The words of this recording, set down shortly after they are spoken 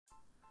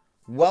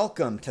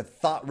Welcome to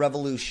Thought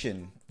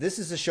Revolution. This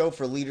is a show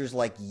for leaders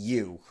like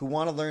you who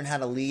want to learn how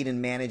to lead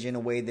and manage in a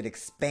way that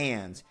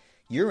expands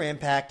your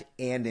impact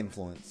and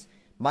influence.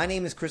 My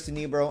name is Chris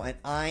Anibro, and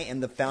I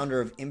am the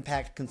founder of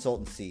Impact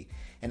Consultancy,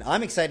 and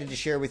I'm excited to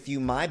share with you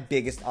my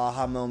biggest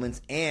aha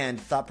moments and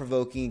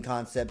thought-provoking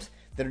concepts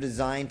that are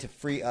designed to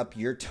free up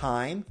your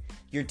time,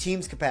 your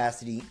team's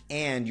capacity,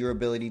 and your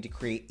ability to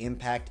create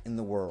impact in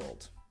the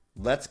world.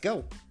 Let's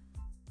go.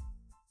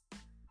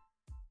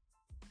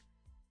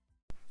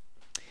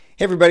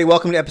 Hey everybody,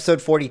 welcome to episode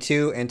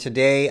 42, and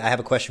today I have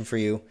a question for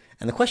you.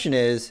 And the question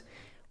is,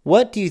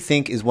 what do you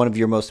think is one of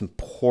your most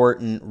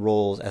important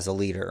roles as a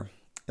leader?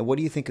 And what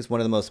do you think is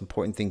one of the most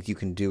important things you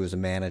can do as a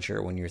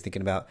manager when you're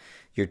thinking about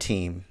your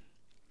team?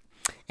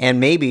 And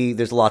maybe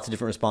there's lots of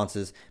different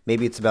responses.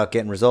 Maybe it's about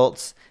getting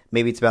results.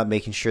 Maybe it's about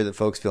making sure that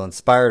folks feel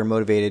inspired or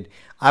motivated.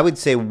 I would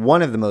say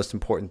one of the most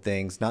important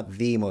things, not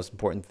the most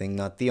important thing,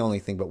 not the only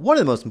thing, but one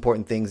of the most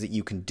important things that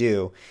you can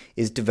do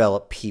is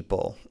develop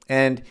people.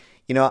 And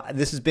you know,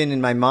 this has been in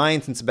my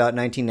mind since about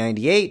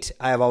 1998.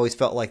 I have always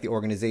felt like the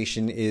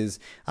organization is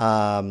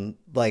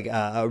like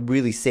a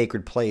really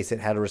sacred place.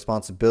 It had a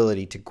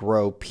responsibility to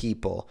grow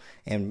people.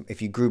 And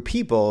if you grew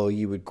people,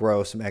 you would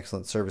grow some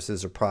excellent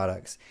services or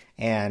products.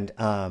 And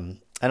I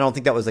don't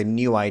think that was a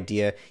new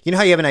idea. You know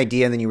how you have an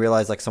idea and then you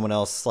realize like someone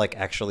else like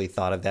actually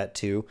thought of that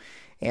too?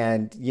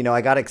 And, you know,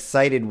 I got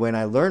excited when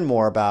I learned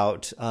more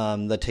about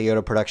the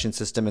Toyota production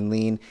system and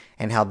Lean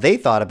and how they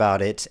thought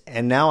about it.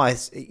 And now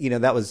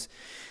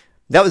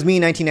that was me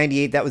in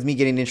 1998. That was me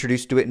getting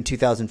introduced to it in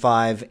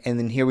 2005. And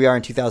then here we are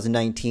in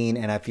 2019.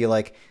 And I feel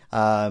like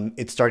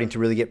it's starting to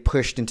really get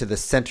pushed into the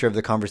center of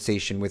the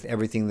conversation with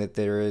everything that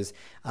there is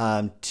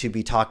to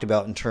be talked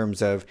about in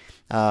terms of,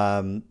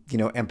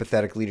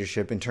 empathetic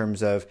leadership, in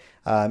terms of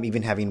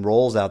even having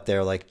roles out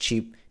there like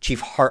chief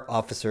heart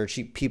officer,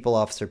 chief people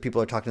officer.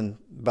 People are talking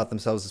about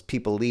themselves as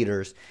people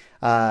leaders.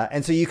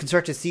 And so you can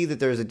start to see that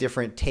there's a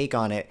different take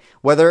on it,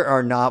 whether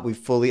or not we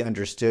fully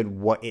understood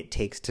what it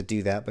takes to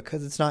do that,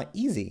 because it's not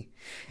easy.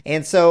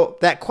 And so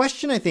that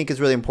question, I think, is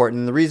really important.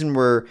 And the reason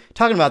we're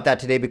talking about that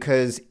today,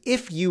 because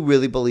if you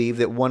really believe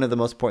that one of the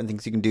most important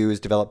things you can do is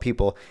develop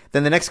people,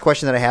 then the next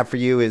question that I have for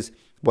you is,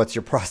 what's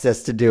your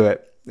process to do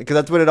it? Because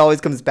that's what it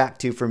always comes back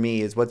to for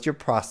me is what's your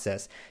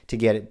process to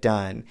get it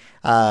done?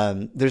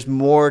 There's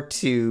more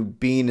to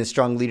being a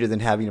strong leader than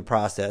having a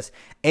process.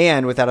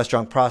 And without a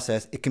strong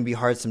process, it can be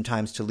hard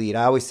sometimes to lead.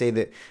 I always say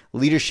that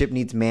leadership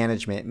needs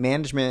management.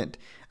 Management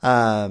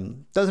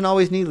doesn't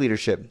always need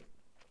leadership.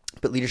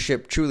 But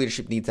true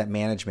leadership needs that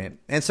management.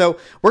 And so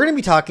we're going to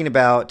be talking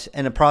about,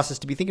 and a process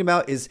to be thinking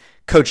about is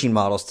coaching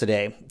models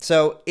today.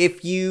 So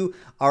if you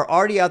are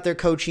already out there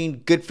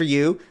coaching, good for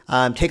you.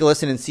 Take a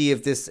listen and see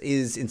if this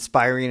is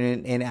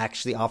inspiring and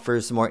actually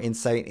offers some more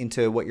insight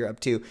into what you're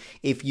up to.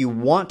 If you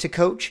want to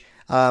coach,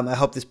 I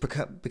hope this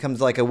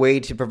becomes like a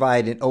way to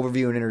provide an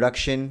overview and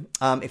introduction.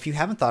 If you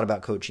haven't thought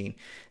about coaching,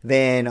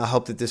 then I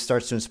hope that this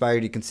starts to inspire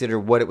you to consider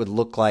what it would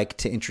look like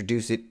to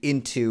introduce it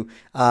into,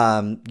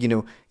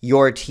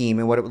 your team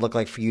and what it would look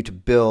like for you to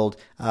build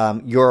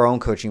your own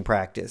coaching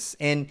practice.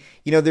 And,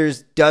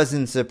 there's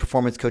dozens of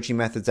performance coaching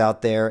methods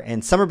out there,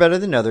 and some are better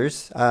than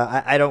others.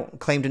 I don't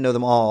claim to know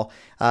them all.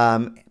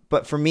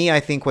 But for me,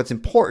 I think what's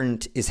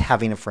important is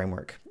having a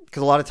framework.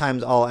 Because a lot of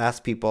times I'll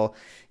ask people,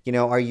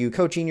 are you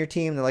coaching your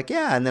team? They're like,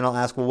 yeah. And then I'll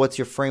ask, well, what's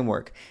your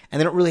framework? And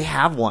they don't really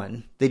have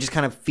one. They just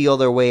kind of feel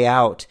their way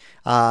out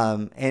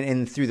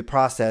and through the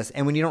process.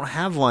 And when you don't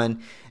have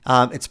one,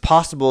 it's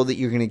possible that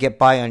you're going to get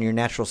by on your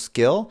natural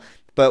skill.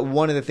 But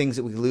one of the things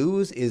that we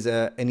lose is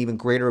an even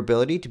greater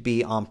ability to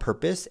be on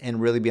purpose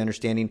and really be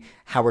understanding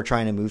how we're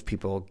trying to move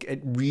people.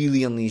 It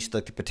really unleash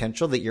like the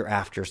potential that you're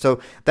after.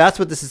 So that's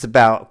what this is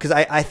about. Because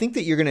I think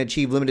that you're going to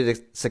achieve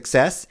limited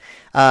success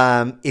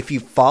if you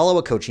follow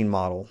a coaching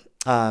model.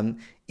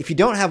 If you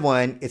don't have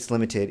one, it's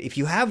limited. If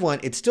you have one,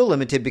 it's still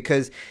limited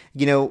because,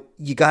 you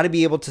got to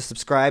be able to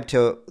subscribe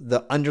to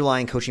the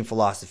underlying coaching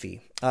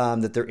philosophy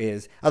that there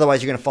is.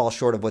 Otherwise, you're going to fall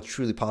short of what's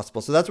truly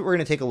possible. So that's what we're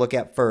going to take a look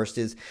at first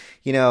is,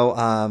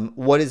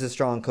 what is a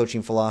strong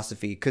coaching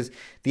philosophy? Because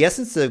the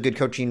essence of good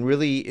coaching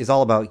really is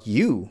all about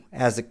you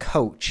as a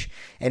coach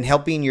and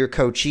helping your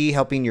coachee,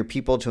 helping your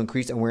people to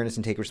increase awareness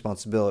and take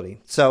responsibility.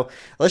 So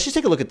let's just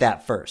take a look at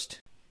that first.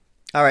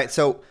 All right.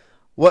 So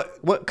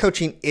what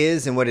coaching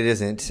is and what it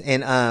isn't.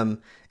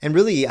 And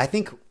really, I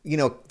think,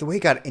 the way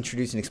it got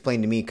introduced and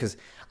explained to me, because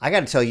I got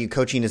to tell you,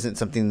 coaching isn't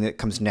something that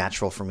comes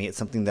natural for me. It's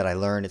something that I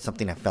learned. It's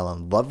something I fell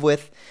in love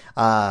with.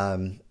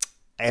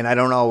 And I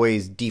don't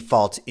always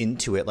default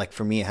into it. Like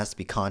for me, it has to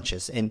be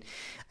conscious. And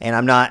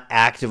I'm not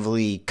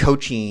actively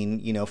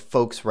coaching,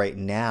 folks right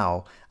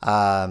now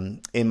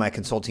in my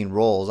consulting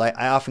roles.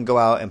 I often go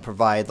out and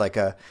provide like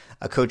a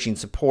coaching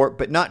support,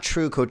 but not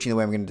true coaching the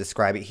way I'm going to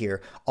describe it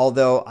here.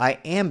 Although I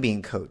am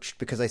being coached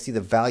because I see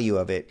the value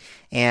of it.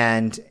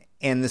 And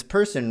this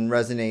person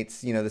resonates,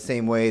 the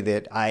same way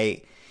that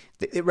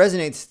it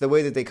resonates the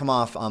way that they come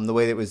off, the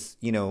way that it was,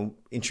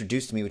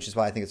 introduced to me, which is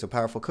why I think it's so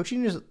powerful.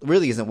 Coaching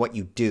really isn't what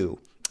you do.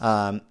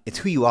 It's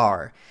who you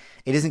are.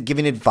 It isn't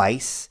giving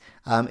advice.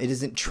 It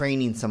isn't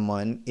training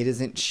someone. It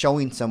isn't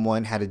showing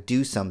someone how to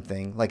do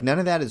something. Like none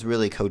of that is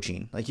really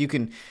coaching. Like you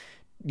can,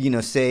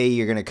 say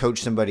you're going to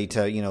coach somebody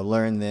to,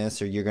 learn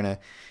this, or you're going to,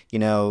 you're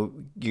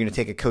going to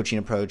take a coaching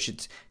approach.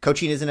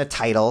 Coaching isn't a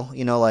title,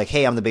 like,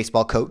 hey, I'm the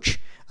baseball coach.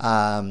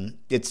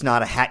 It's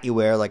not a hat you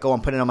wear, like, oh,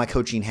 I'm putting on my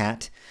coaching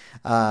hat.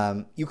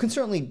 You can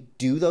certainly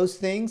do those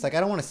things. Like, I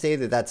don't want to say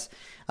that that's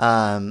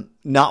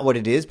not what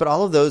it is, but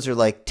all of those are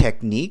like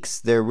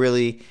techniques. They're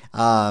really,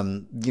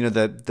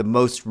 the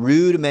most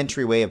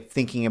rudimentary way of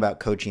thinking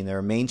about coaching. They're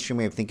a mainstream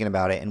way of thinking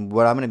about it. And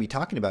what I'm going to be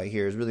talking about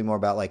here is really more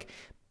about like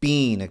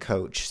being a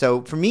coach.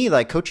 So for me,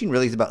 like coaching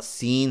really is about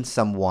seeing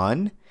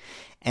someone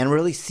and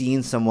really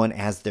seeing someone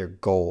as their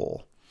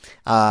goal.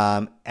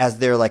 As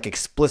their like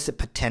explicit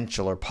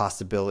potential or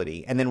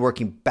possibility, and then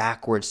working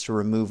backwards to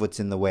remove what's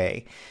in the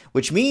way,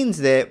 which means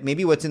that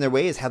maybe what's in their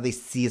way is how they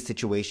see a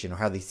situation or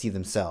how they see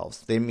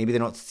themselves. Maybe they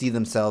don't see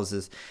themselves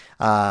as,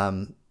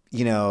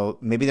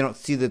 maybe they don't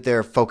see that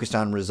they're focused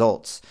on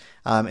results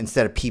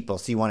instead of people.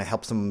 So you want to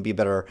help someone be a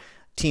better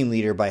team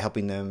leader by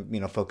helping them,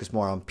 focus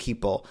more on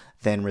people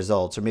than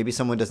results. Or maybe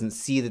someone doesn't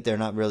see that they're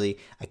not really,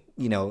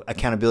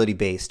 accountability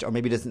based, or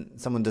maybe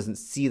someone doesn't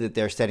see that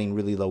they're setting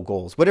really low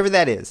goals, whatever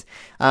that is.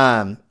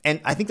 And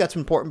I think that's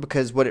important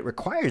because what it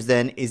requires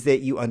then is that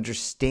you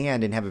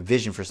understand and have a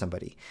vision for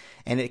somebody.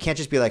 And it can't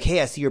just be like,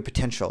 hey, I see your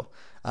potential.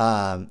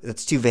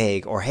 That's too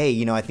vague. Or,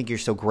 hey, I think you're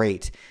so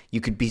great.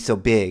 You could be so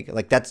big.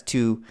 Like that's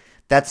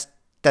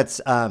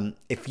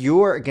if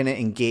you're going to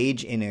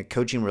engage in a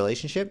coaching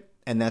relationship,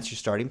 and that's your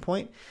starting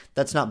point,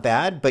 that's not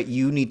bad, but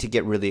you need to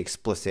get really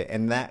explicit.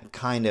 And that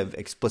kind of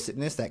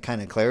explicitness, that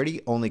kind of clarity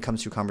only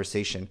comes through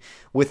conversation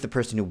with the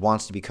person who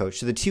wants to be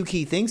coached. So the two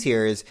key things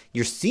here is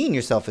you're seeing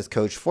yourself as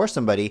coach for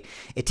somebody.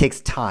 It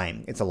takes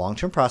time. It's a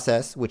long-term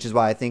process, which is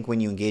why I think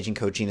when you engage in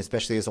coaching,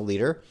 especially as a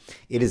leader,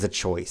 it is a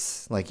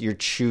choice. Like you're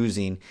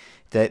choosing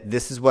that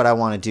this is what I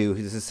want to do.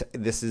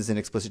 This is an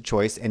explicit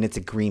choice, and it's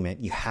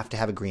agreement. You have to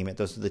have agreement.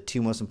 Those are the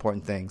two most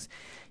important things.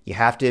 You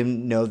have to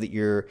know that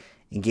you're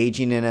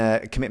engaging in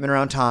a commitment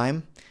around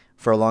time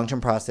for a long-term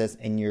process,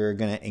 and you're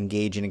going to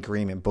engage in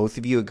agreement. Both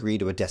of you agree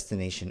to a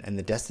destination, and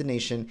the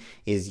destination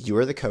is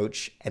you're the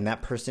coach, and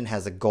that person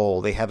has a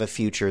goal. They have a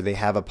future. They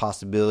have a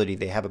possibility.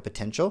 They have a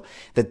potential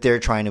that they're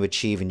trying to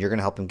achieve, and you're going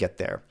to help them get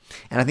there.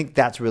 And I think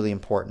that's really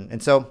important.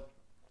 And so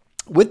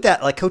with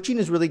that, like coaching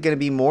is really going to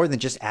be more than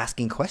just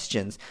asking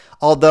questions.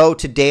 Although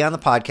today on the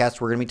podcast,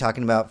 we're going to be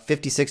talking about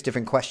 56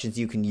 different questions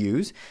you can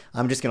use.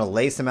 I'm just going to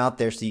lay some out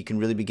there so you can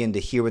really begin to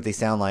hear what they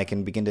sound like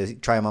and begin to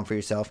try them on for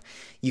yourself.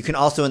 You can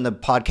also in the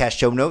podcast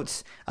show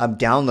notes,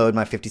 download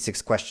my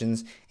 56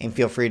 questions and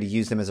feel free to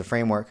use them as a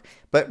framework.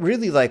 But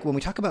really, like when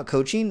we talk about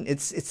coaching,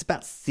 it's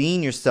about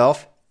seeing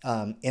yourself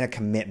in a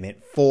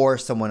commitment for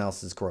someone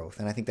else's growth.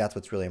 And I think that's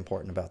what's really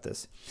important about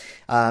this.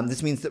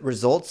 This means that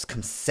results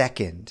come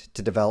second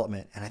to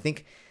development. And I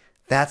think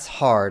that's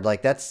hard.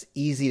 Like that's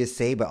easy to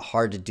say, but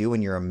hard to do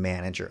when you're a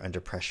manager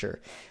under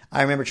pressure.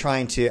 I remember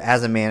trying to,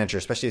 as a manager,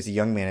 especially as a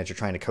young manager,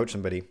 trying to coach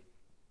somebody.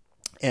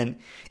 And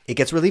it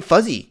gets really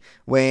fuzzy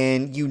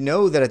when you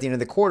know that at the end of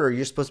the quarter,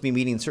 you're supposed to be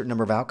meeting a certain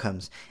number of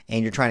outcomes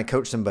and you're trying to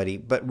coach somebody.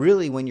 But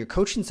really, when you're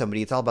coaching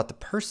somebody, it's all about the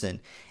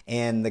person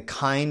and the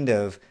kind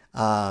of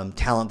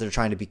talent they're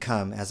trying to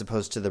become as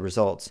opposed to the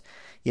results.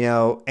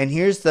 And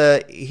here's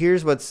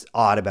what's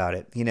odd about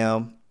it.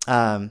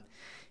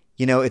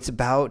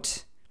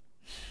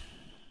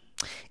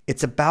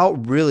 It's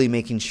about really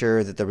making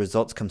sure that the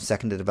results come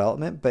second to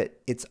development, but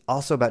it's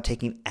also about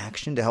taking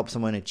action to help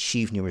someone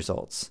achieve new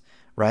results.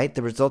 Right?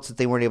 The results that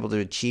they weren't able to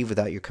achieve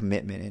without your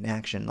commitment and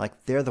action,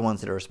 like they're the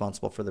ones that are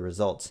responsible for the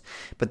results.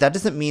 But that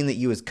doesn't mean that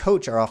you as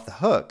coach are off the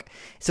hook.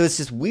 So it's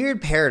this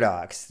weird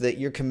paradox that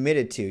you're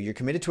committed to. You're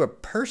committed to a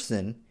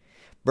person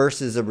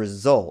versus a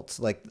result,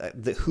 like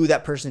who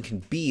that person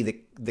can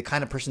be, the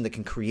kind of person that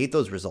can create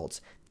those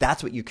results.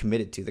 That's what you're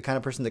committed to. The kind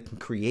of person that can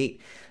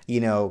create,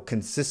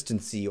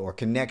 consistency or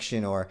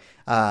connection or,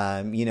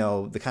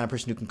 the kind of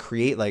person who can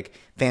create like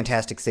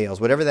fantastic sales,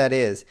 whatever that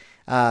is.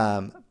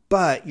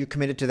 But you're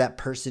committed to that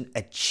person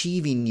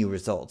achieving new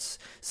results.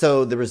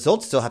 So the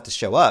results still have to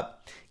show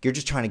up. You're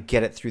just trying to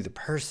get it through the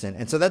person.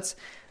 And so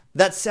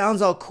that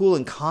sounds all cool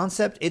in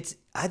concept.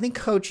 I think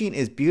coaching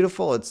is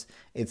beautiful.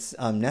 It's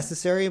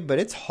necessary, but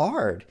it's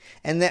hard.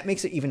 And that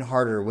makes it even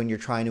harder when you're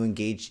trying to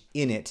engage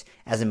in it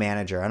as a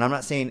manager. And I'm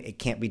not saying it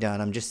can't be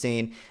done. I'm just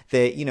saying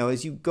that,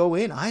 as you go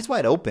in, eyes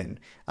wide open,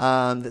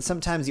 that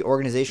sometimes the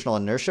organizational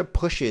inertia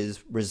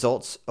pushes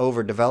results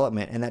over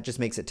development, and that just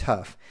makes it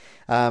tough.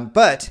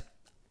 But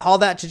all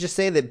that to just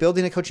say that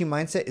building a coaching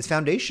mindset is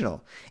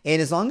foundational.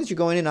 And as long as you're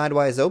going in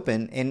eyes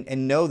open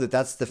and know that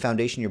that's the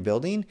foundation you're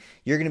building,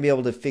 you're going to be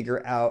able to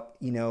figure out,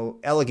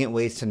 elegant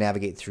ways to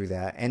navigate through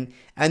that. And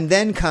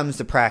then comes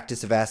the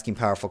practice of asking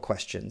powerful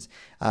questions,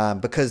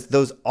 because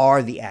those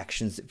are the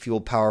actions that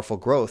fuel powerful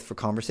growth for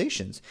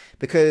conversations.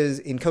 Because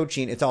in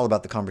coaching, it's all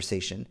about the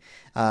conversation.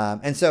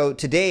 And so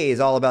today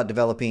is all about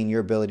developing your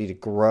ability to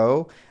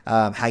grow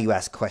how you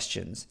ask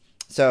questions.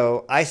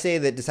 So I say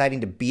that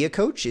deciding to be a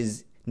coach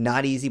is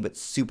Not easy, but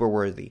super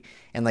worthy.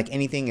 And like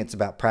anything, it's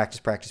about practice,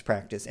 practice,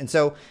 practice. And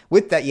so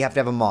with that, you have to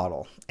have a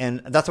model.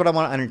 And that's what I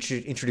want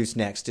to introduce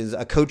next is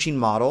a coaching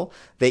model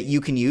that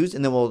you can use.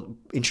 And then we'll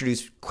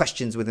introduce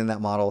questions within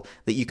that model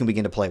that you can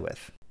begin to play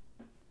with.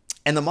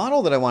 And the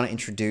model that I want to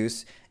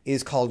introduce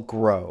is called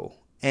GROW.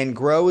 And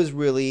GROW is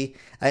really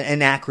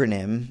an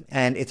acronym,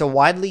 and it's a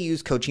widely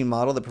used coaching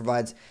model that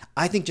provides,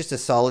 I think, just a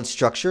solid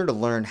structure to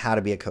learn how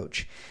to be a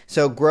coach.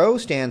 So GROW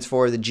stands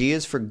for, the G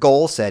is for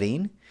goal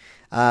setting,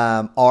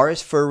 R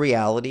is for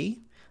reality,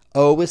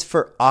 O is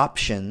for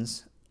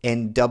options,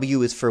 and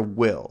W is for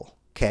will.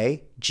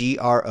 Okay?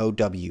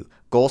 GROW.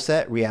 Goal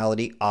set,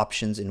 reality,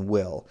 options, and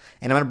will.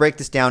 And I'm going to break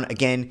this down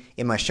again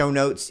in my show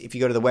notes. If you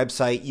go to the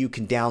website, you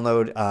can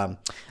download a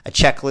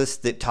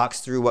checklist that talks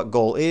through what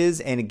goal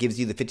is, and it gives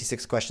you the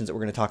 56 questions that we're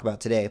going to talk about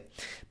today.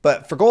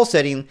 But for goal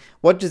setting,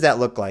 what does that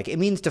look like? It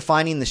means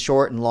defining the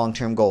short and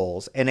long-term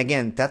goals. And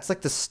again, that's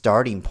like the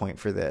starting point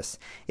for this,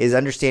 is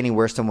understanding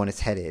where someone is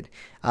headed.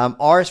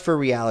 R is for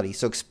reality,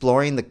 so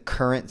exploring the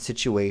current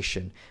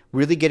situation.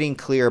 Really getting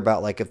clear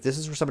about, like, if this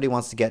is where somebody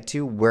wants to get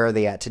to, where are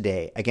they at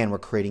today? Again, we're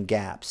creating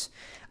gaps.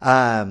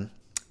 O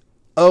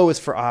is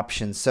for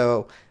options.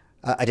 So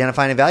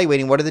identifying and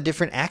evaluating what are the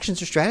different actions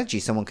or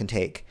strategies someone can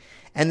take.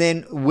 And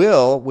then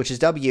will, which is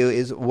W,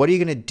 is what are you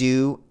going to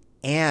do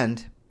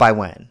and by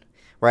when,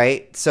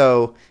 right?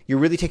 So you're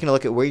really taking a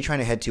look at where you're trying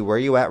to head to, where are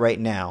you at right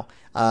now?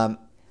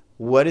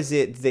 What is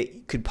it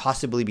that could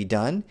possibly be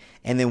done?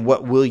 And then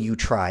what will you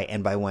try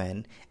and by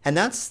when? And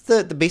that's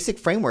the basic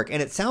framework.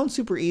 And it sounds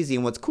super easy.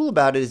 And what's cool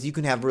about it is you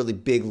can have really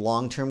big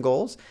long-term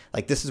goals.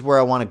 Like, this is where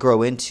I want to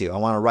grow into. I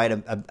want to write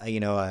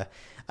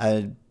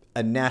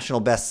a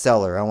national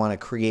bestseller. I want to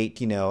create,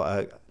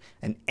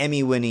 an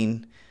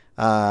Emmy-winning,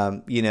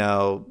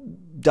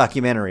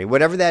 documentary,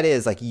 whatever that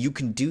is. Like, you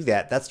can do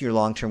that. That's your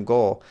long-term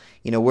goal.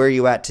 Where are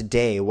you at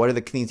today? What are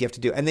the things you have to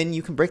do? And then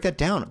you can break that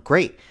down.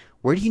 Great.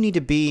 Where do you need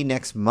to be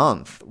next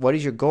month? What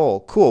is your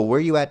goal? Cool. Where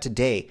are you at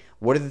today?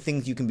 What are the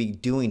things you can be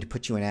doing to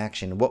put you in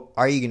action? What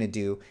are you going to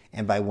do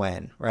and by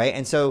when, right?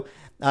 And so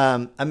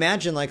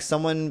imagine like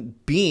someone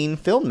being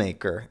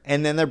filmmaker,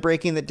 and then they're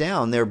breaking it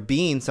down. They're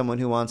being someone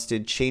who wants to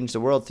change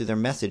the world through their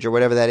message or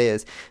whatever that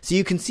is. So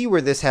you can see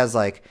where this has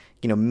like,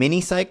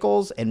 mini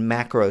cycles and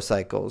macro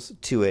cycles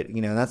to it.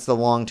 That's the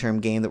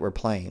long-term game that we're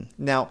playing.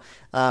 Now,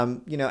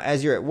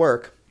 as you're at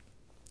work,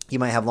 you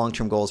might have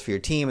long-term goals for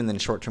your team and then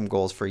short-term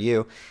goals for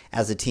you.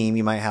 As a team,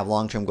 you might have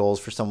long-term goals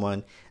for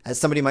someone. As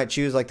somebody might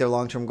choose, like, their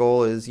long-term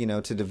goal is,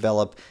 to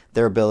develop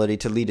their ability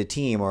to lead a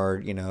team,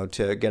 or,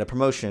 to get a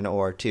promotion,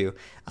 or to,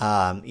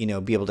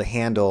 be able to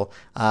handle,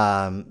 their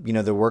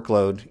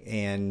workload,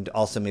 and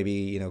also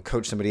maybe,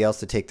 coach somebody else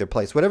to take their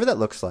place, whatever that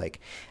looks like.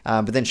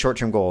 But then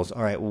short-term goals.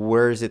 All right,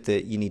 where is it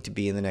that you need to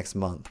be in the next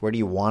month? Where do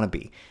you want to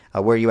be?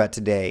 Where are you at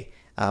today?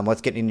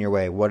 What's getting in your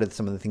way? What are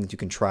some of the things you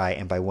can try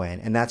and by when?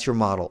 And that's your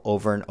model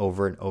over and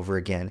over and over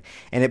again.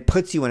 And it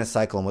puts you in a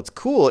cycle. And what's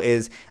cool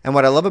is, and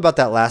what I love about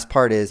that last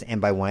part is, and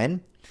by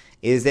when,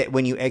 is that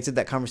when you exit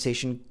that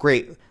conversation,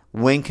 great,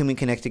 when can we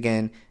connect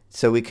again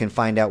so we can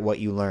find out what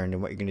you learned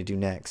and what you're going to do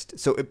next?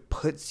 So it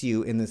puts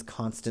you in this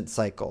constant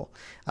cycle.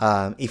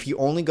 If you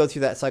only go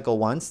through that cycle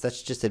once,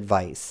 that's just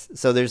advice.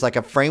 So there's like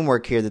a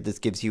framework here that this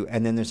gives you,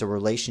 and then there's a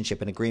relationship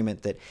and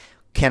agreement that,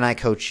 can I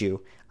coach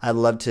you? I'd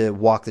love to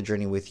walk the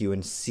journey with you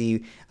and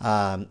see,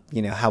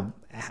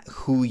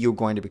 who you're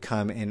going to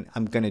become. And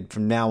I'm going to,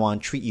 from now on,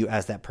 treat you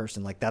as that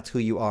person. Like, that's who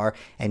you are.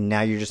 And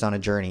now you're just on a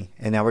journey.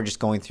 And now we're just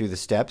going through the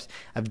steps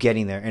of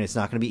getting there. And it's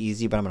not going to be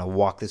easy, but I'm going to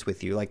walk this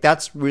with you. Like,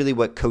 that's really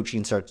what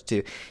coaching starts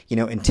to,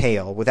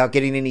 entail, without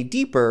getting any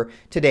deeper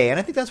today. And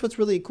I think that's what's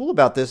really cool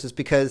about this, is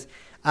because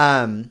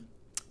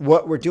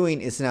what we're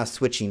doing is now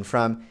switching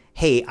from,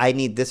 hey, I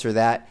need this or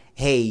that.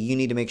 Hey, you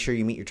need to make sure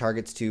you meet your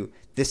targets, to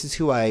this is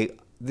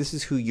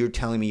who you're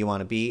telling me you want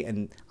to be,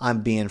 and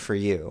I'm being for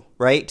you,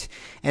 right?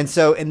 And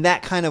so in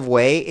that kind of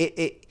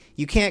way,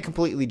 you can't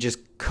completely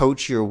just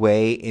coach your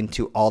way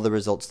into all the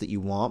results that you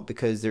want,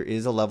 because there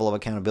is a level of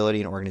accountability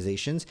in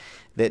organizations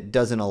that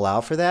doesn't allow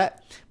for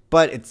that.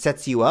 But it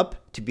sets you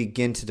up to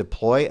begin to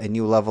deploy a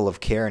new level of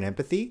care and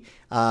empathy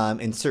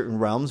in certain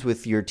realms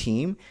with your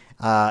team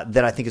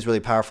that I think is really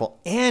powerful.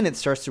 And it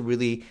starts to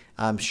really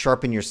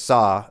sharpen your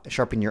saw,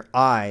 sharpen your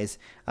eyes,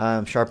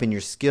 sharpen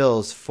your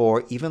skills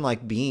for even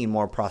like being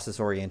more process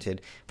oriented,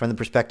 from the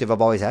perspective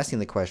of always asking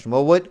the question,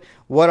 well,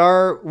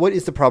 what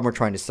is the problem we're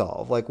trying to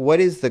solve? Like,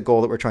 what is the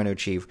goal that we're trying to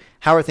achieve?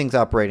 How are things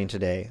operating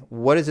today?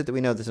 What is it that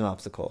we know that's an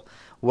obstacle?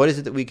 What is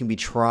it that we can be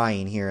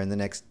trying here in the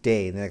next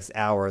day, the next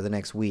hour, the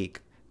next week?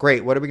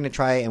 Great. What are we going to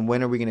try, and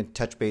when are we going to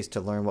touch base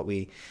to learn what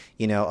we,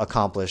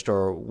 accomplished,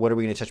 or what are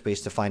we going to touch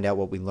base to find out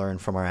what we learned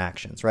from our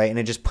actions, right? And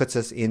it just puts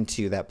us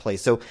into that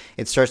place. So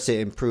it starts to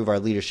improve our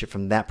leadership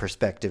from that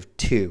perspective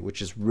too, which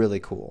is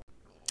really cool.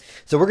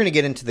 So we're going to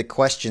get into the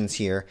questions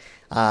here.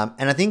 And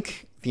I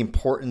think the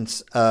importance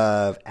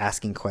of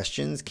asking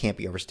questions can't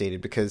be overstated,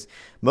 because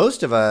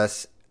most of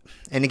us,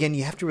 and again,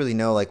 you have to really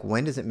know, like,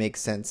 when does it make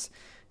sense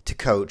to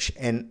coach?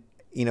 And,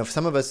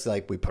 some of us,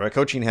 like, we put our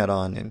coaching hat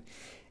on and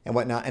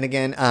whatnot. And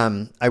again,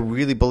 I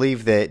really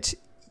believe that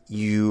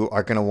you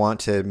are going to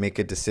want to make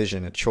a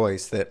decision, a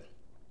choice that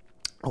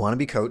I want to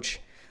be coach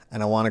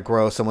and I want to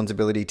grow someone's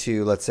ability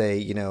to, let's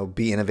say,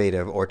 be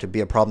innovative or to be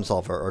a problem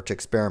solver or to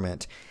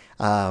experiment.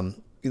 I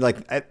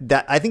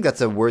think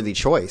that's a worthy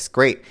choice.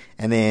 Great.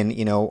 And then,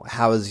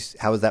 how is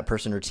that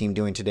person or team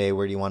doing today?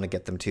 Where do you want to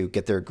get them to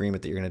get their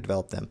agreement that you're going to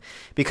develop them?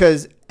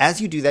 Because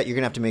as you do that, you're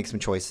going to have to make some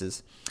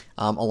choices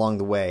along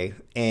the way.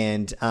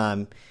 And,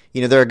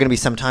 there are going to be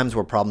some times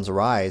where problems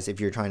arise if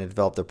you're trying to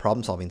develop their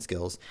problem solving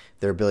skills,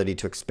 their ability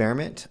to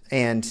experiment,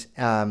 and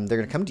they're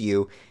going to come to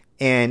you.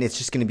 And it's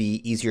just going to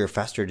be easier or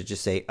faster to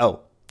just say, oh,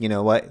 you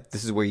know what?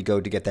 This is where you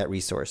go to get that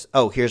resource.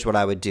 Oh, here's what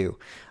I would do.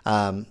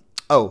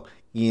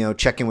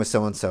 Check in with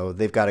so-and-so.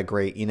 They've got a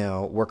great,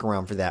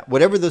 workaround for that.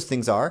 Whatever those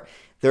things are,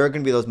 there are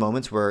going to be those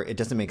moments where it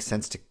doesn't make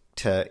sense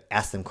to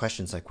ask them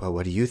questions like, well,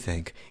 what do you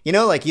think? You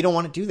don't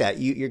want to do that.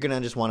 You're going to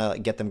just want to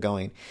get them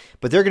going.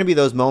 But there are going to be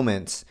those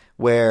moments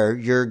where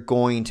you're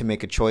going to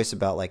make a choice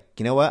about like,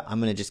 you know what? I'm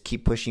going to just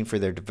keep pushing for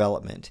their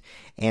development.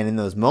 And in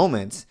those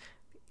moments,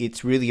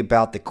 it's really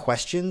about the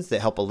questions that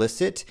help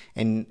elicit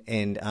and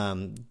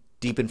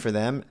deepen for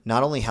them,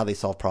 not only how they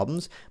solve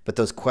problems, but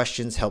those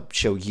questions help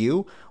show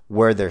you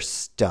where they're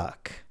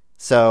stuck.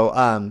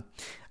 So,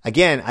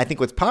 again, I think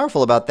what's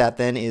powerful about that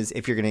then is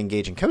if you're going to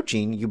engage in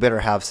coaching, you better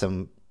have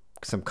some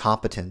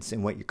competence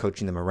in what you're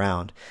coaching them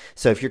around.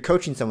 So if you're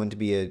coaching someone to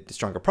be a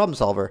stronger problem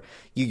solver,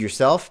 you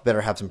yourself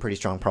better have some pretty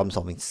strong problem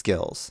solving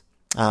skills.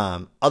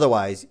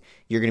 Otherwise,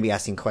 you're going to be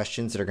asking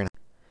questions that are going to.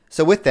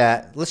 So with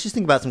that, let's just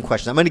think about some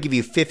questions. I'm going to give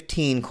you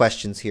 15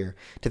 questions here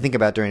to think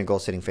about during a goal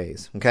setting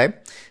phase. Okay.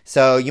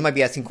 So you might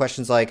be asking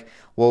questions like,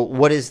 well,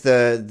 what is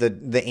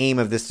the aim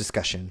of this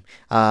discussion?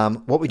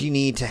 What would you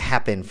need to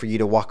happen for you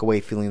to walk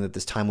away feeling that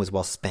this time was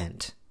well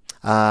spent?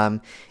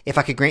 If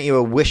I could grant you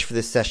a wish for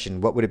this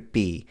session, what would it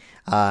be?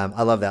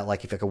 I love that.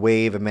 Like if I could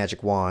wave a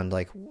magic wand,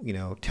 like,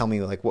 tell me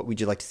like, what would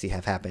you like to see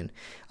have happen?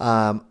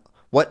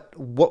 What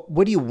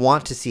do you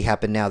want to see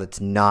happen now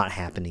that's not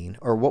happening?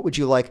 Or what would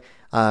you like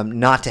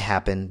not to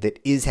happen that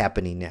is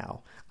happening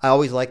now? I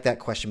always like that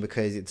question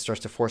because it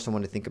starts to force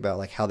someone to think about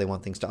like how they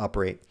want things to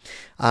operate.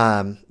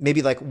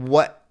 Maybe like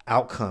what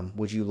outcome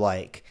would you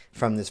like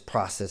from this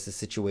process, this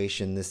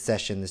situation, this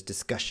session, this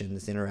discussion,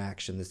 this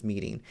interaction, this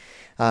meeting?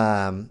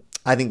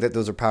 I think that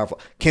those are powerful.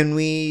 Can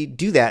we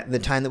do that in the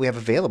time that we have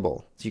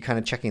available? So you're kind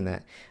of checking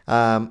that.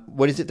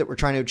 What is it that we're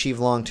trying to achieve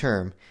long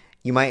term?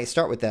 You might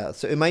start with that.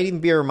 So it might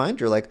even be a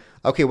reminder like,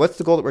 okay, what's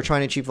the goal that we're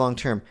trying to achieve long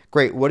term?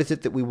 Great. What is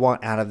it that we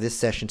want out of this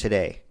session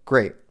today?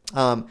 Great.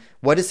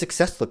 What does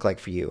success look like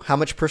for you? How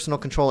much personal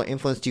control or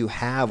influence do you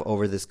have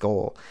over this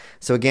goal?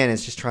 So again,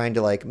 it's just trying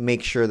to like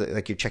make sure that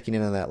like you're checking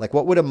in on that. Like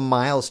what would a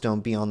milestone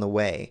be on the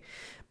way?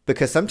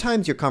 Because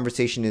sometimes your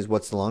conversation is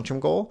what's the long-term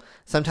goal.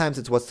 Sometimes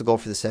it's what's the goal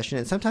for the session.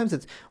 And sometimes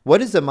it's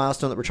what is the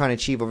milestone that we're trying to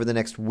achieve over the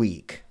next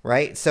week,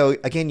 right? So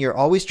again, you're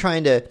always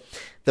trying to,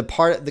 the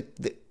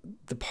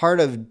part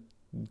of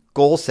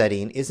goal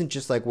setting isn't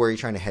just like where you're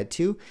trying to head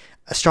to.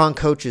 A strong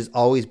coach is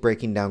always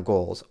breaking down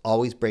goals,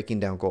 always breaking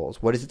down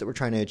goals. What is it that we're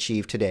trying to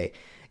achieve today?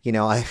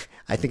 I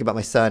think about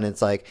my son and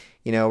it's like,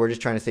 we're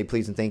just trying to say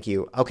please and thank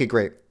you. Okay,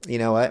 great. You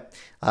know what?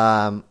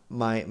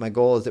 My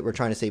goal is that we're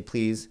trying to say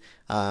please,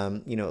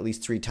 at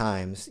least 3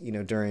 times,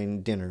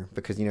 during dinner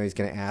because, he's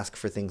going to ask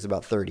for things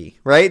about 30,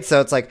 right? So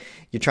it's like,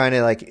 you're trying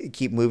to like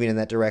keep moving in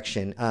that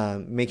direction,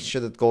 making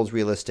sure that the goal is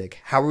realistic.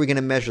 How are we going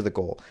to measure the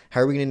goal? How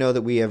are we going to know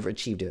that we have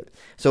achieved it?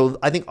 So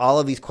I think all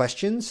of these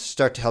questions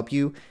start to help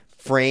you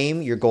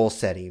frame your goal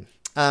setting.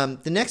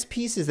 The next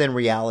piece is then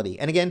reality.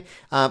 And again,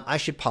 I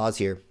should pause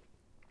here.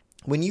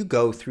 When you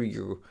go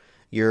through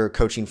your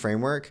coaching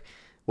framework,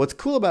 what's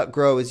cool about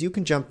Grow is you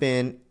can jump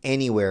in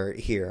anywhere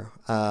here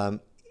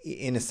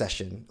in a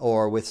session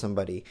or with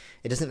somebody.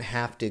 It doesn't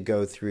have to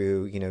go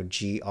through,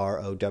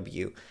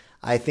 GROW.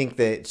 I think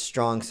that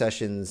strong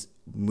sessions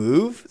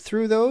move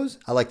through those.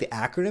 I like the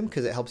acronym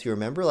because it helps you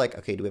remember like,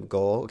 okay, do we have a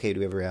goal? Okay, do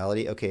we have a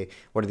reality? Okay,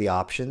 what are the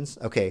options?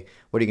 Okay,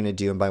 what are you going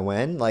to do and by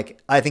when? Like,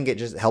 I think it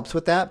just helps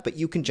with that, but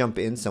you can jump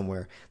in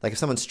somewhere. Like if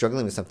someone's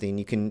struggling with something,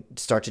 you can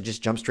start to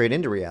just jump straight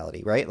into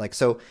reality, right? Like,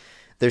 so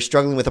they're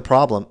struggling with a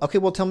problem. Okay,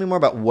 well, tell me more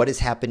about what is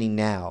happening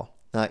now.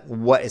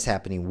 What is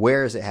happening?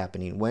 Where is it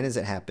happening? When is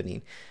it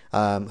happening?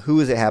 Who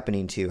is it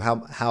happening to?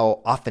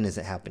 How often is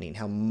it happening?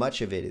 How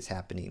much of it is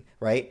happening,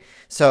 right?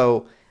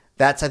 So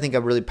that's, I think,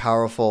 a really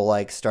powerful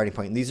like starting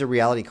point. And these are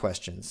reality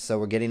questions. So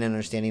we're getting an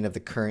understanding of the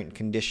current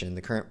condition,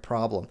 the current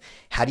problem.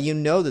 How do you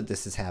know that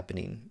this is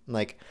happening?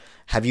 Like,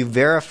 have you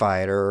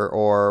verified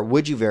or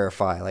would you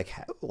verify?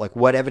 Like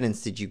what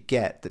evidence did you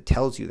get that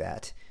tells you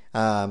that?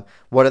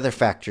 What other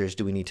factors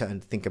do we need to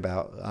think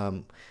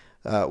about?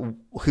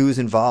 Who's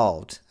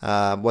involved?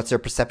 What's their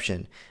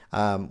perception?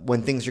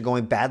 When things are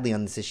going badly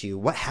on this issue,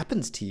 what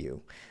happens to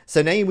you?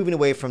 So now you're moving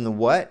away from the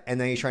what,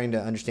 and then you're trying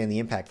to understand the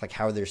impact, like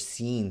how they're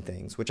seeing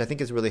things, which I think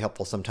is really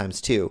helpful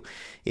sometimes too,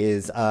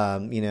 is,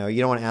 you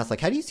don't want to ask like,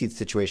 how do you see the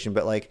situation?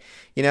 But like,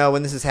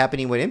 when this is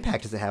happening, what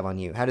impact does it have on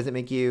you? How does it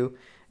make you,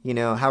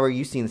 how are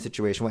you seeing the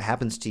situation? What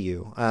happens to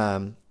you?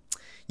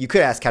 You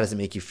could ask, how does it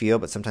make you feel?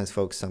 But sometimes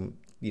folks,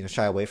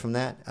 shy away from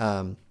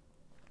that.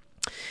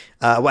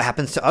 What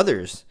happens to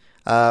others?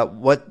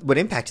 What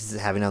impact is it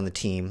having on the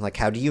team? Like,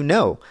 how do you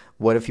know?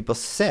 What have people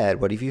said?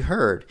 What have you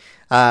heard?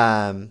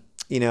 When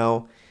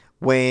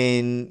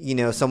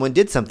someone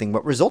did something,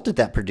 what result did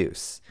that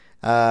produce?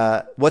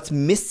 What's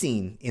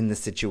missing in the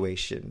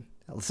situation?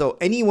 So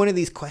any one of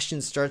these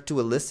questions starts to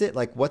elicit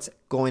like what's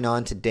going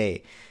on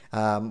today.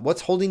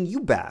 What's holding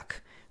you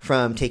back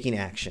from taking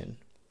action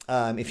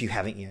if you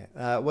haven't yet?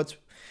 What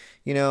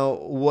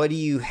do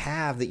you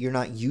have that you're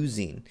not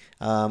using?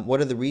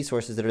 What are the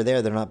resources that are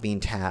there that are not being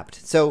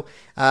tapped? So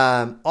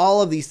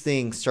all of these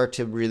things start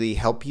to really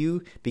help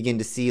you begin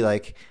to see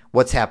like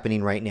what's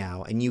happening right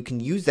now. And you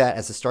can use that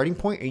as a starting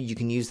point, or you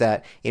can use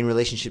that in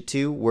relationship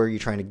to where you're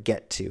trying to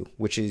get to,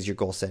 which is your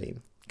goal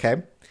setting.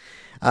 Okay.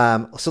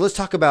 So let's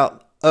talk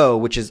about O,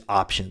 which is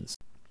options.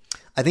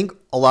 I think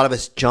a lot of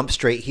us jump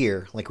straight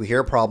here. Like we hear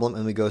a problem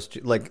and we go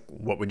like,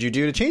 what would you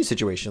do to change the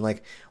situation?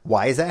 Like,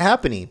 why is that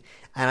happening?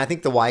 And I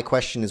think the why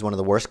question is one of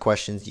the worst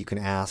questions you can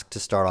ask to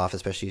start off,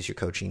 especially as you're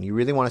coaching. You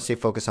really want to stay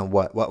focused on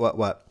what.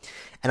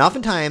 And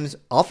oftentimes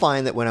I'll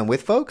find that when I'm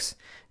with folks,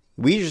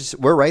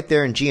 we're right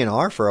there in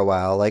GNR for a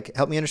while. Like,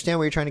 help me understand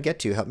where you're trying to get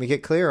to. Help me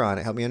get clear on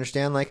it. Help me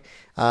understand like,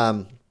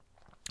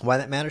 why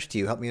that matters to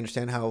you. Help me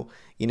understand how,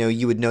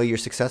 you would know you're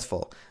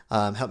successful.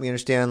 Help me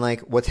understand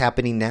like what's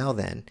happening now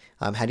then.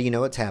 How do you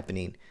know what's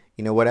happening?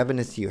 What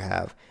evidence do you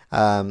have?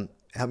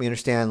 Help me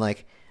understand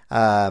like,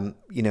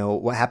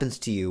 what happens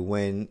to you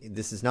when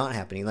this is not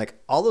happening? Like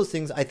all those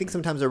things I think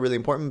sometimes are really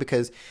important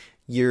because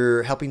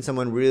you're helping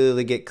someone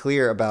really get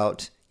clear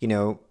about,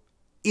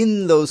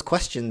 in those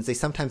questions, they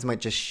sometimes might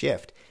just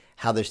shift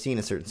how they're seeing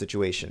a certain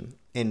situation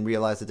and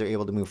realize that they're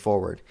able to move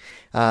forward.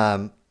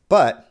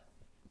 But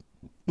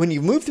when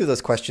you move through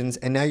those questions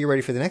and now you're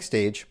ready for the next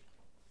stage,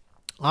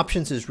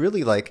 options is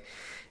really like,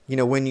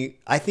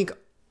 I think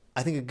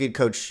a good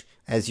coach,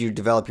 as you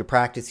develop your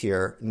practice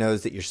here,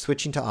 knows that you're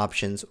switching to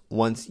options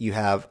once you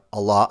have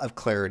a lot of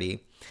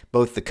clarity,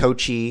 both the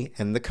coachee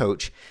and the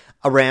coach,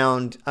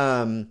 around,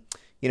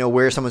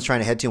 where someone's trying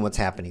to head to and what's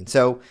happening.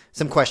 So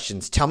some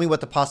questions. Tell me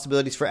what the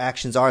possibilities for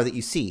actions are that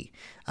you see.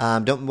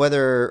 Don't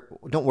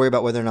worry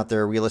about whether or not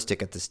they're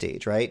realistic at this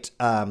stage, right?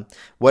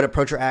 What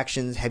approach or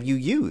actions have you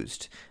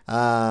used?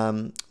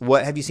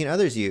 What have you seen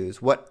others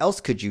use? What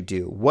else could you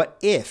do? What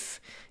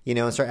if?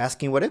 And start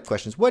asking what if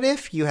questions. What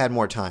if you had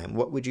more time?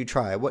 What would you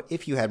try? What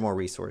if you had more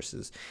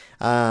resources?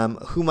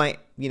 Who might,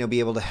 be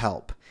able to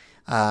help?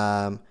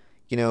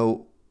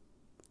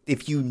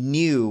 If you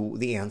knew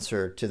the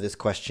answer to this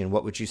question,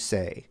 what would you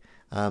say?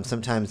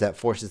 Sometimes that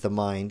forces the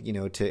mind,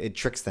 it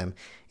tricks them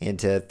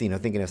into,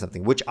 thinking of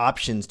something. Which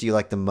options do you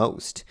like the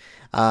most?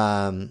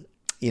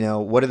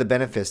 What are the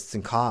benefits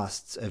and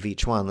costs of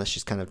each one? Let's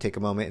just kind of take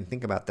a moment and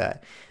think about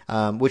that.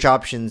 Which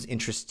options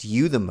interest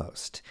you the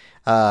most?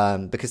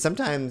 Because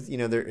sometimes,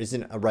 there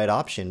isn't a right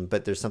option,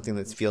 but there's something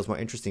that feels more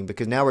interesting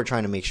because now we're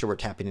trying to make sure we're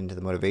tapping into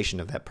the motivation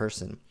of that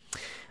person.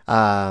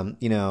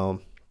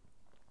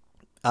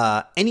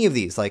 Any of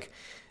these, like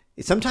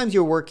sometimes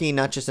you're working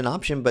not just an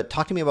option, but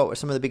talk to me about what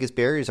some of the biggest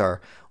barriers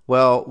are.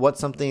 Well, what's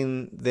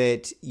something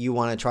that you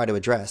want to try to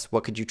address?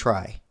 What could you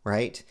try,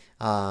 right?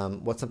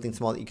 What's something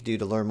small that you could do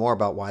to learn more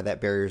about why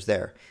that barrier is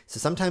there? So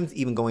sometimes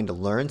even going to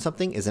learn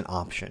something is an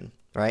option,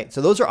 right?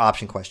 So those are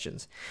option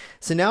questions.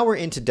 So now we're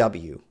into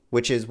W,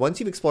 which is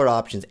once you've explored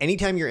options,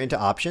 anytime you're into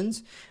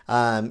options,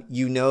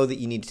 you know that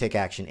you need to take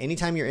action.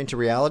 Anytime you're into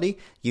reality,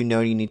 you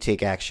know you need to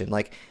take action.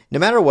 Like no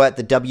matter what,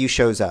 the W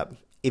shows up.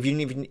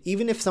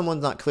 Even if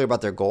someone's not clear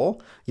about their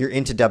goal, you're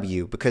into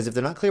W, because if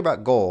they're not clear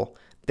about goal,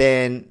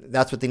 then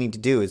that's what they need to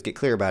do is get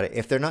clear about it.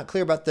 If they're not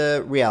clear about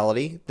the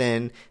reality,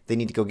 then they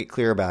need to go get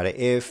clear about it.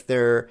 If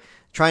they're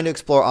trying to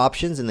explore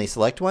options and they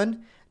select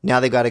one,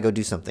 now they've got to go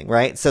do something,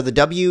 right? So the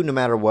W, no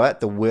matter what,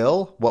 the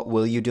will, what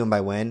will you do and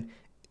by when,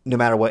 no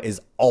matter what, is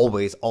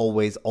always,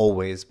 always,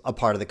 always a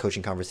part of the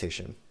coaching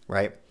conversation,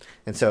 right?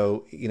 And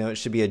so, it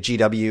should be a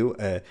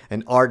GW,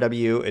 an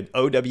RW, an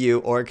OW,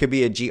 or it could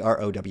be a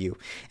GROW.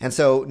 And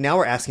so now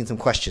we're asking some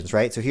questions,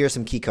 right? So here are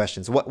some key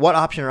questions. What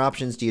option or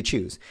options do you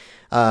choose?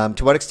 To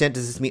what extent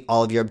does this meet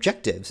all of your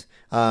objectives?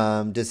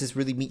 Does this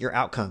really meet your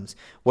outcomes?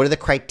 What are the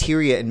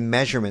criteria and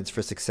measurements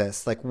for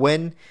success? Like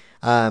when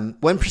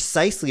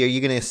precisely are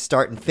you going to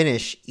start and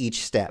finish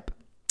each step?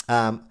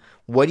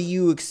 What do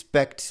you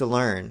expect to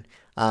learn?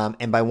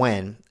 And by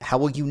when? How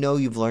will you know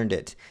you've learned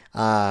it?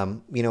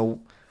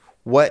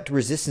 What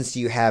resistance do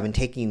you have in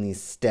taking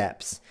these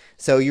steps?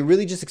 So you're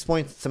really just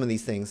exploring some of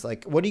these things.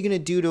 Like, what are you going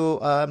to do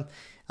to,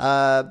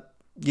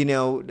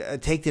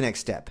 take the next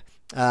step?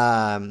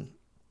 And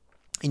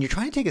you're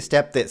trying to take a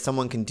step that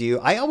someone can do.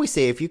 I always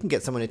say if you can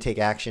get someone to take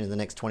action in the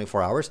next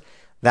 24 hours,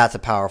 that's a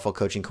powerful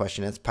coaching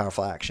question. That's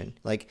powerful action.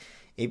 Like,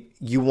 if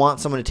you want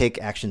someone to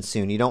take action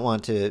soon. You don't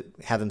want to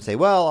have them say,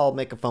 well, I'll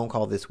make a phone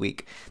call this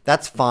week.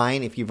 That's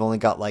fine if you've only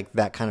got like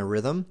that kind of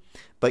rhythm,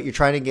 but you're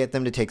trying to get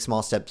them to take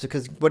small steps,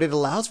 because what it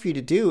allows for you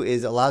to do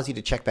is allows you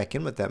to check back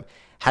in with them.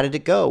 How did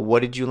it go?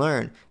 What did you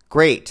learn?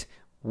 Great.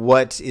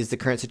 What is the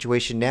current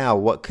situation now?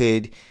 What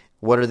could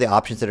What are the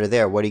options that are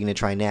there? What are you going to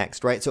try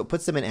next, right? So it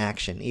puts them in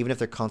action, even if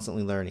they're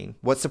constantly learning.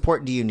 What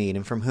support do you need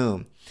and from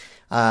whom?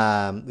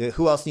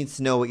 Who else needs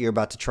to know what you're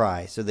about to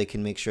try so they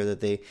can make sure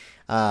that they,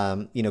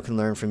 can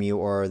learn from you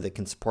or they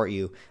can support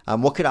you?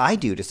 What could I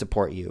do to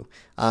support you?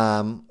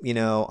 On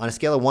a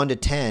scale of 1 to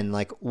 10,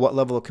 like what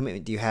level of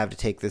commitment do you have to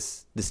take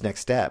this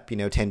next step?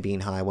 10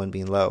 being high, 1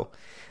 being low.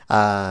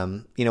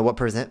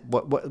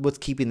 What's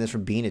keeping this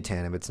from being a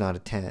 10 if it's not a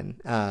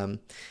 10?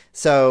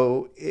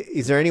 So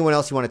is there anyone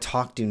else you want to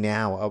talk to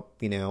now,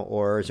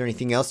 or is there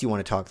anything else you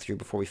want to talk through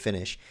before we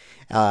finish?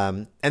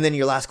 And then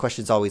your last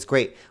question is always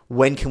great.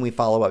 When can we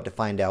follow up to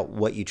find out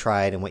what you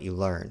tried and what you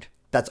learned?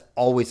 That's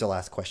always the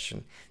last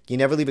question. You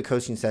never leave a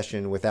coaching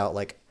session without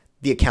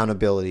the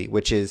accountability,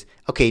 which is,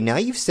 okay, now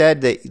you've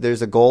said that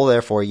there's a goal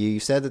there for you. You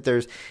said that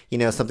there's,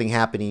 something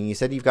happening. You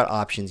said you've got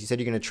options. You said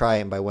you're going to try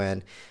it and by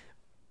when.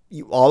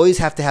 You always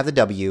have to have the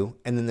W,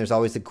 and then there's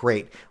always the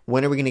great.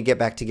 When are we going to get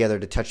back together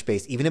to touch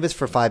base, even if it's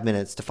for 5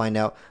 minutes, to find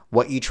out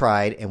what you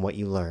tried and what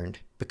you learned?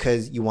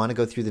 Because you want to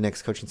go through the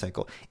next coaching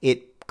cycle.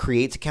 It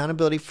creates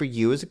accountability for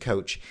you as a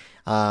coach.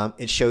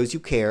 It shows you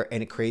care,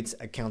 and it creates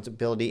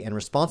accountability and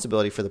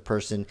responsibility for the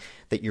person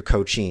that you're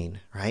coaching,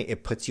 right?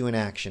 It puts you in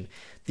action.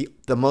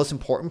 The most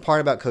important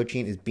part about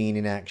coaching is being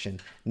in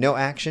action. No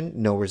action,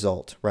 no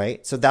result,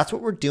 right? So that's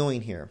what we're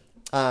doing here,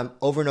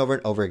 over and over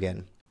and over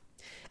again.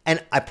 And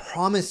I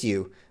promise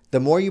you, the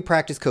more you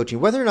practice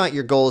coaching, whether or not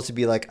your goal is to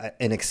be like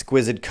an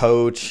exquisite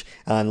coach,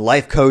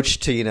 life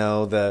coach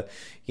to,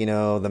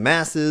 the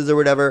masses or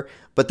whatever,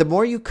 but the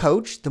more you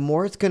coach, the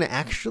more it's going to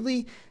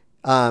actually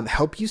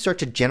help you start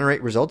to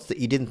generate results that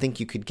you didn't think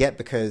you could get,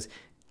 because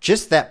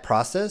just that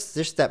process,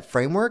 just that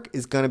framework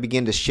is going to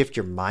begin to shift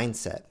your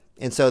mindset.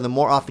 And so the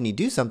more often you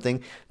do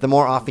something, the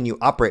more often you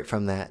operate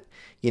from that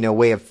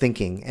way of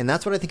thinking. And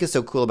that's what I think is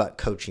so cool about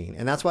coaching.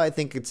 And that's why I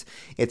think it's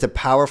a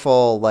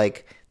powerful,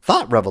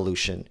 thought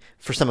revolution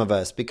for some of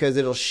us, because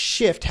it'll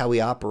shift how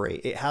we operate.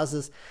 It has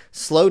us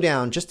slow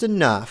down just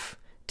enough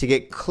to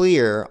get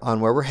clear on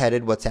where we're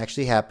headed, what's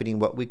actually happening,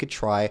 what we could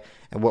try,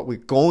 and what we're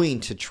going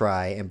to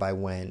try, and by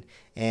when.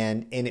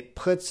 And it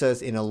puts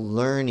us in a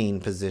learning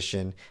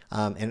position,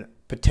 and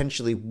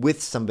potentially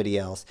with somebody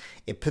else.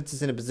 It puts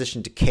us in a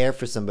position to care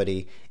for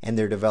somebody and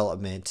their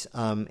development,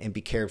 and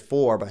be cared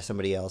for by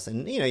somebody else.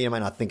 And you might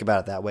not think about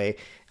it that way,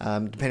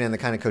 depending on the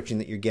kind of coaching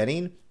that you're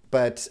getting,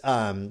 but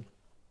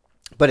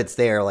it's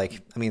there.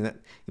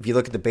 If you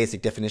look at the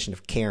basic definition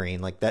of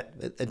caring, that,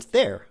 it's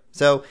there.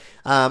 So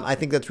I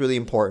think that's really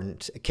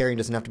important. Caring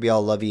doesn't have to be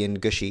all lovey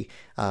and gushy.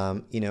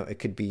 It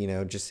could be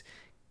just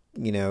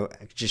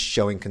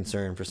showing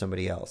concern for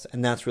somebody else,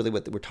 and that's really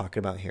what we're talking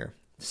about here.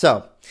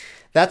 So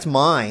that's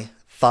my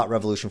thought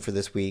revolution for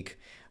this week.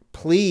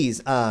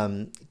 Please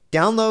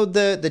download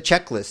the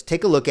checklist.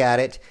 Take a look at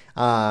it.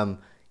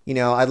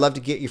 I'd love to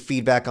get your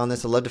feedback on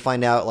this. I'd love to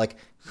find out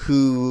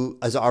who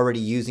is already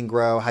using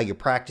Grow, how you're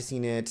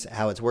practicing it,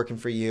 how it's working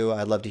for you.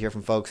 I'd love to hear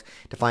from folks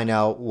to find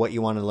out what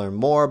you want to learn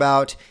more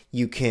about.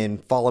 You can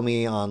follow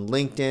me on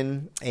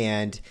LinkedIn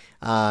and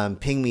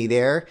ping me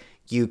there.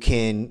 You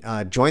can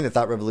join the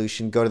Thought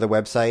Revolution. Go to the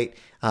website,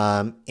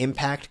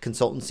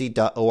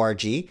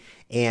 impactconsultancy.org,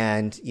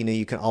 and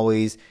you can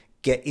always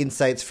get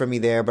insights from me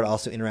there, but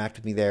also interact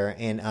with me there.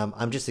 And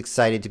I'm just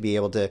excited to be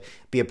able to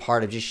be a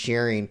part of just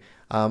sharing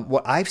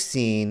what I've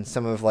seen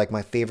some of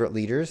my favorite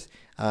leaders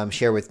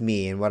share with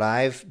me, and what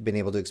I've been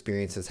able to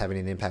experience as having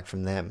an impact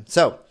from them.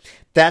 So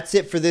that's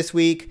it for this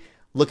week.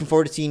 Looking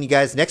forward to seeing you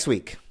guys next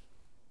week.